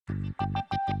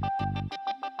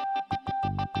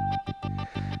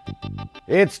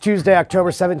It's Tuesday,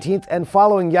 October 17th, and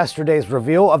following yesterday's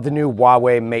reveal of the new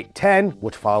Huawei Mate 10,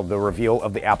 which followed the reveal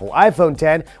of the Apple iPhone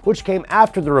 10, which came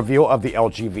after the reveal of the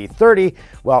LG V30,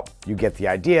 well, you get the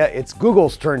idea. It's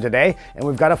Google's turn today, and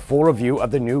we've got a full review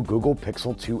of the new Google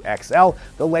Pixel 2 XL,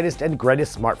 the latest and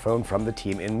greatest smartphone from the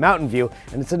team in Mountain View,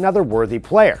 and it's another worthy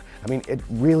player. I mean, it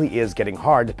really is getting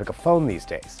hard to pick a phone these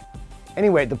days.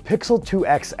 Anyway, the Pixel 2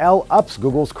 XL ups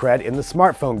Google's cred in the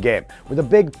smartphone game, with a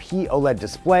big POLED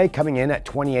display coming in at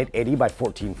 2880 by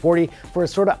 1440 for a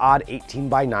sorta odd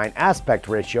 18:9 aspect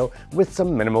ratio with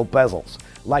some minimal bezels.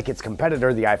 Like its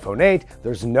competitor, the iPhone 8,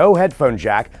 there's no headphone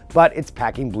jack, but it's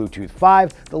packing Bluetooth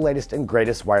 5, the latest and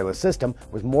greatest wireless system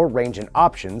with more range and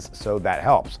options, so that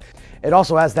helps. It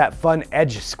also has that fun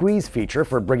edge squeeze feature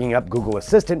for bringing up Google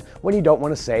Assistant when you don't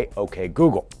want to say, "Okay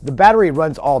Google." The battery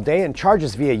runs all day and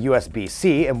charges via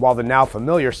USB-C, and while the now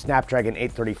familiar Snapdragon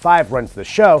 835 runs the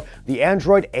show, the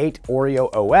Android 8 Oreo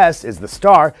OS is the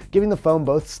star, giving the phone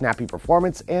both snappy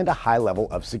performance and a high level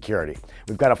of security.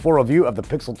 We've got a full review of the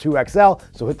Pixel 2 XL,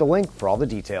 so hit the link for all the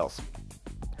details.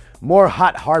 More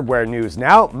hot hardware news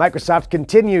now. Microsoft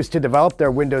continues to develop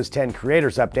their Windows 10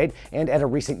 Creators Update, and at a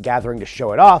recent gathering to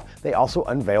show it off, they also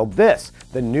unveiled this,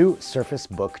 the new Surface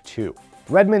Book 2.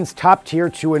 Redmond's top-tier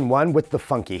 2-in-1 with the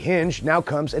funky hinge now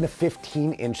comes in a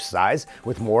 15-inch size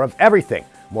with more of everything.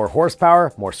 More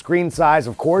horsepower, more screen size,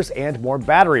 of course, and more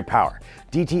battery power.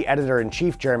 DT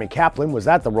Editor-in-Chief Jeremy Kaplan was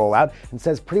at the rollout and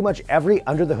says pretty much every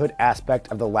under-the-hood aspect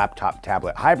of the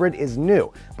laptop-tablet hybrid is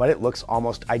new, but it looks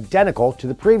almost identical to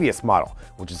the previous model,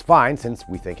 which is fine since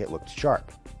we think it looked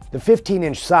sharp. The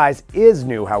 15-inch size is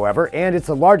new, however, and it's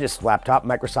the largest laptop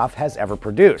Microsoft has ever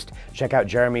produced. Check out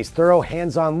Jeremy's thorough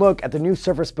hands-on look at the new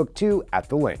Surface Book 2 at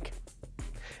the link.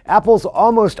 Apple's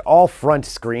almost all front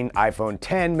screen iPhone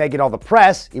 10 may get all the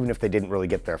press, even if they didn't really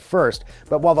get there first,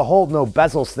 but while the whole no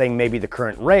bezels thing may be the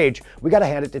current rage, we gotta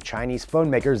hand it to Chinese phone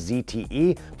maker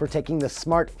ZTE for taking the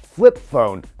smart flip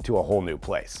phone to a whole new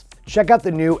place. Check out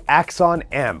the new Axon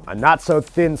M, a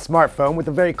not-so-thin smartphone with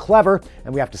a very clever,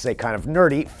 and we have to say kind of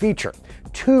nerdy, feature.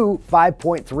 Two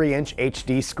 5.3-inch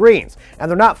HD screens, and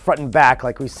they're not front and back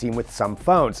like we've seen with some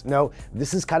phones. No,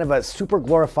 this is kind of a super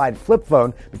glorified flip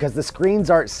phone because the screens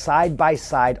are side by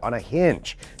side on a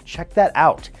hinge. Check that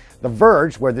out. The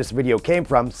Verge, where this video came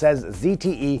from, says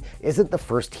ZTE isn't the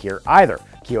first here either.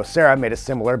 Kyocera made a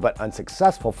similar but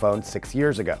unsuccessful phone 6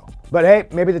 years ago. But hey,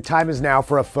 maybe the time is now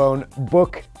for a phone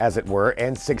book, as it were,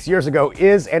 and 6 years ago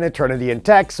is an eternity in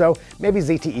tech, so maybe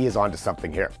ZTE is onto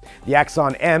something here. The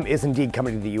Axon M is indeed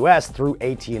coming to the US through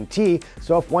AT&T,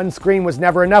 so if one screen was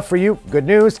never enough for you, good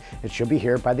news, it should be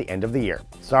here by the end of the year.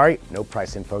 Sorry, no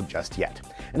price info just yet.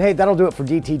 And hey, that'll do it for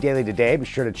DT Daily today. Be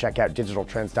sure to check out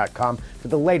digitaltrends.com for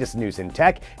the latest news in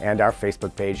tech and our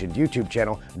Facebook page and YouTube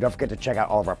channel. And don't forget to check out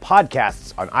all of our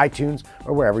podcasts on iTunes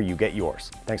or wherever you get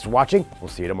yours. Thanks for watching. We'll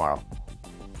see you tomorrow.